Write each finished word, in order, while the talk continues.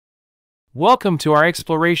Welcome to our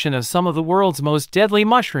exploration of some of the world's most deadly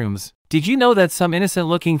mushrooms. Did you know that some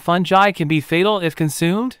innocent-looking fungi can be fatal if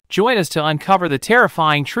consumed? Join us to uncover the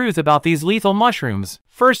terrifying truth about these lethal mushrooms.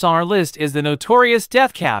 First on our list is the notorious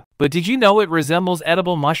Deathcap. But did you know it resembles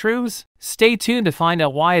edible mushrooms? Stay tuned to find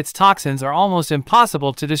out why its toxins are almost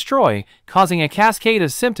impossible to destroy, causing a cascade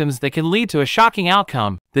of symptoms that can lead to a shocking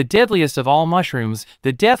outcome. The deadliest of all mushrooms,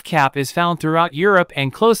 the Deathcap is found throughout Europe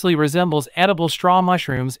and closely resembles edible straw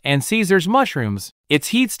mushrooms and Caesar's mushrooms. Its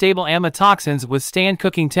heat-stable amatoxins withstand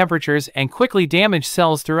cooking temperatures and quickly damage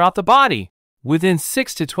cells throughout the body. Within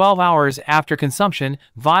 6 to 12 hours after consumption,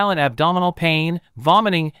 violent abdominal pain,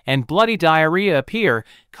 vomiting, and bloody diarrhea appear,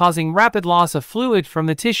 causing rapid loss of fluid from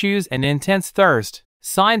the tissues and intense thirst.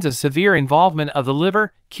 Signs of severe involvement of the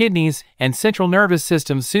liver, kidneys, and central nervous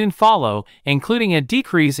system soon follow, including a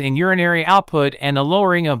decrease in urinary output and a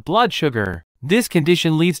lowering of blood sugar. This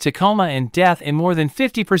condition leads to coma and death in more than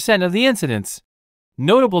 50% of the incidents.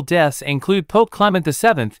 Notable deaths include Pope Clement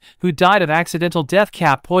VII, who died of accidental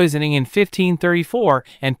deathcap poisoning in 1534,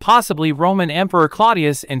 and possibly Roman Emperor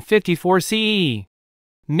Claudius in 54 CE.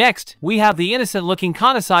 Next, we have the innocent-looking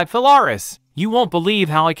Kosai FIS. You won't believe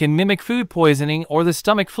how it can mimic food poisoning or the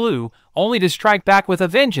stomach flu, only to strike back with a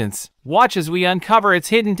vengeance. Watch as we uncover its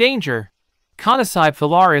hidden danger. Kosai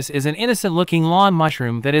FIS is an innocent-looking lawn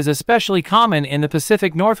mushroom that is especially common in the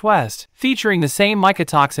Pacific Northwest. Featuring the same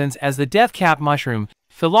mycotoxins as the deathcap mushroom,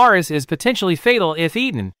 FIS is potentially fatal if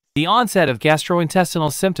eaten. The onset of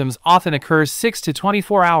gastrointestinal symptoms often occurs 6 to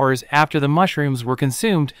 24 hours after the mushrooms were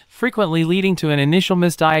consumed, frequently leading to an initial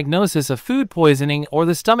misdiagnosis of food poisoning or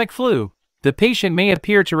the stomach flu. The patient may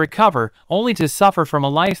appear to recover, only to suffer from a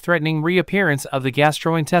life-threatening reappearance of the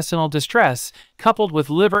gastrointestinal distress, coupled with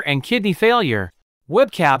liver and kidney failure.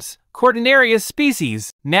 Webcaps, Cornu-damae species.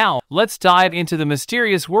 Now, let's dive into the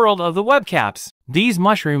mysterious world of the webcaps. These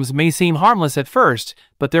mushrooms may seem harmless at first,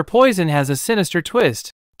 but their poison has a sinister twist.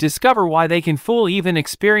 Discover why they can fool even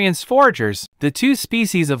experienced foragers. The two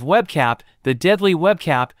species of webcap, the deadly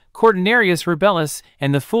webcap, Cornu-damae rubellus,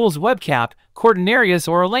 and the fool's webcap, Cornu-damae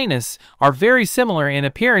oriolanus, are very similar in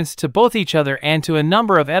appearance to both each other and to a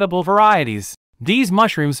number of edible varieties. These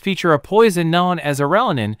mushrooms feature a poison known as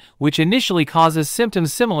orelinin, which initially causes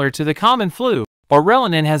symptoms similar to the common flu.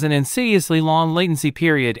 Orelinin has an insidiously long latency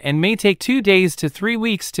period and may take 2 days to 3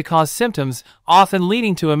 weeks to cause symptoms, often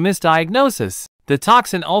leading to a misdiagnosis. The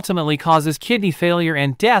toxin ultimately causes kidney failure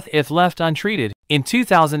and death if left untreated. In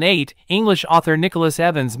 2008, English author Nicholas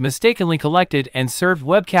Evans mistakenly collected and served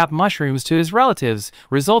webcap mushrooms to his relatives,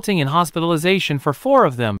 resulting in hospitalization for 4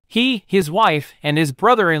 of them. He, his wife, and his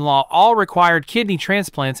brother-in-law all required kidney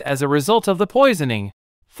transplants as a result of the poisoning.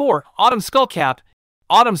 4. Autumn Skullcap.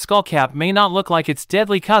 Autumn Skullcap may not look like its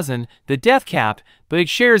deadly cousin, the Deathcap, but it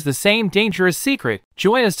shares the same dangerous secret.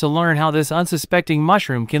 Join us to learn how this unsuspecting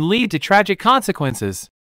mushroom can lead to tragic consequences.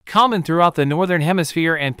 Common throughout the Northern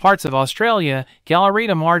Hemisphere and parts of Australia,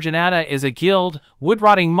 Galerita marginata is a gilled,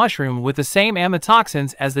 wood-rotting mushroom with the same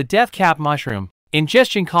amatoxins as the Deathcap mushroom.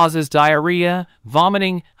 Ingestion causes diarrhea,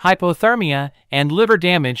 vomiting, hypothermia, and liver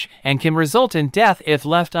damage, and can result in death if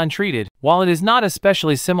left untreated. While it is not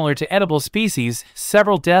especially similar to edible species,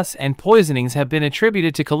 several deaths and poisonings have been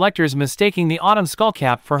attributed to collectors mistaking the autumn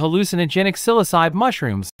skullcap for hallucinogenic psilocybe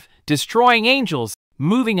mushrooms. Destroying angels.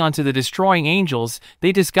 Moving on to the destroying angels,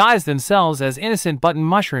 they disguise themselves as innocent button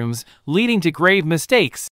mushrooms, leading to grave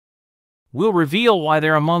mistakes. We'll reveal why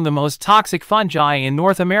they're among the most toxic fungi in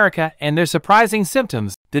North America and their surprising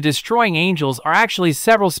symptoms. The destroying angels are actually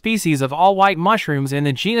several species of all-white mushrooms in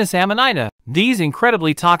the genus Amanita. These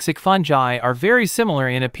incredibly toxic fungi are very similar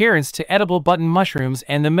in appearance to edible button mushrooms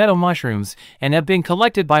and the meadow mushrooms, and have been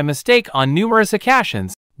collected by mistake on numerous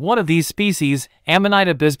occasions. One of these species,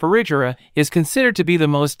 Amanita bisbarigera, is considered to be the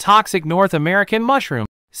most toxic North American mushroom.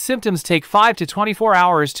 Symptoms take 5 to 24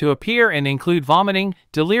 hours to appear and include vomiting,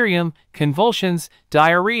 delirium, convulsions,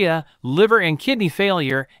 diarrhea, liver and kidney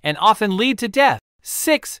failure, and often lead to death.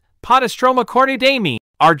 6. Podostroma cornu-damae.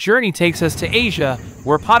 Our journey takes us to Asia,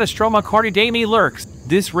 where Podostroma cornu-damae lurks.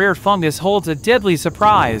 This rare fungus holds a deadly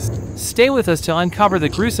surprise. Stay with us to uncover the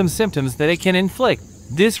gruesome symptoms that it can inflict.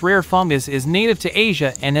 This rare fungus is native to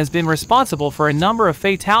Asia and has been responsible for a number of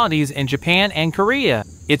fatalities in Japan and Korea.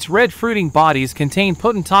 Its red fruiting bodies contain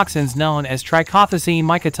potent toxins known as trichothecene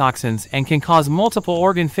mycotoxins and can cause multiple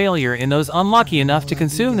organ failure in those unlucky enough to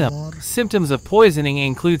consume them. Symptoms of poisoning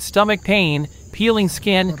include stomach pain, peeling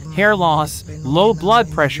skin, hair loss, low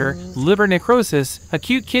blood pressure, liver necrosis,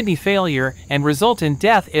 acute kidney failure, and result in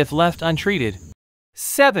death if left untreated.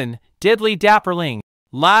 7. Deadly Dapperling.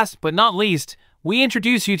 Last but not least, we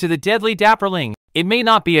introduce you to the deadly Dapperling. It may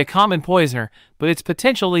not be a common poisoner, but its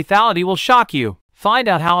potential lethality will shock you. Find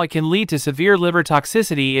out how it can lead to severe liver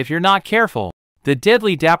toxicity if you're not careful. The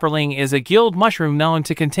deadly Dapperling is a gilled mushroom known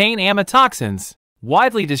to contain amatoxins.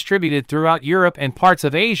 Widely distributed throughout Europe and parts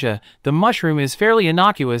of Asia, the mushroom is fairly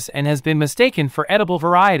innocuous and has been mistaken for edible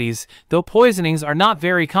varieties, though poisonings are not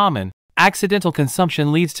very common. Accidental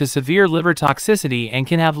consumption leads to severe liver toxicity and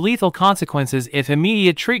can have lethal consequences if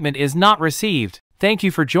immediate treatment is not received. Thank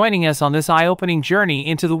you for joining us on this eye-opening journey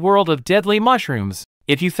into the world of deadly mushrooms.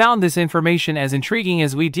 If you found this information as intriguing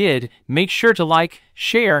as we did, make sure to like,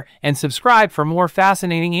 share, and subscribe for more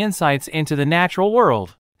fascinating insights into the natural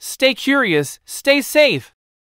world. Stay curious, stay safe.